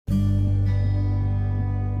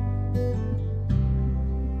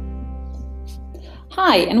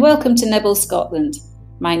Hi and welcome to Nibble Scotland.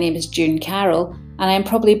 My name is June Carroll and I am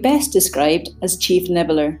probably best described as Chief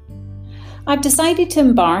Nibbler. I've decided to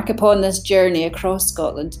embark upon this journey across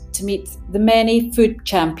Scotland to meet the many food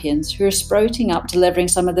champions who are sprouting up delivering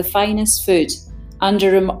some of the finest food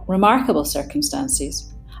under remarkable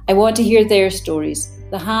circumstances. I want to hear their stories,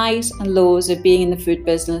 the highs and lows of being in the food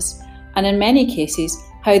business, and in many cases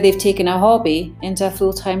how they've taken a hobby into a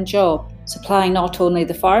full-time job, supplying not only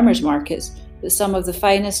the farmers' markets but some of the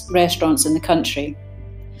finest restaurants in the country.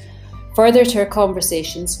 Further to our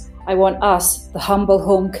conversations, I want us, the humble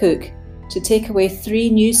home cook, to take away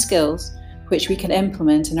 3 new skills which we can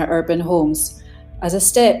implement in our urban homes as a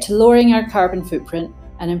step to lowering our carbon footprint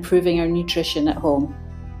and improving our nutrition at home.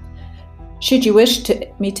 Should you wish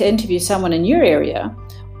me to interview someone in your area,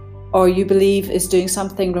 or you believe is doing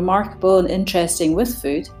something remarkable and interesting with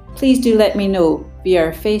food, please do let me know via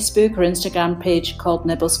our Facebook or Instagram page called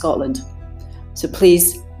Nibble Scotland. So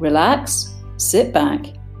please relax, sit back,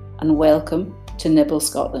 and welcome to Nibble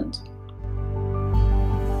Scotland.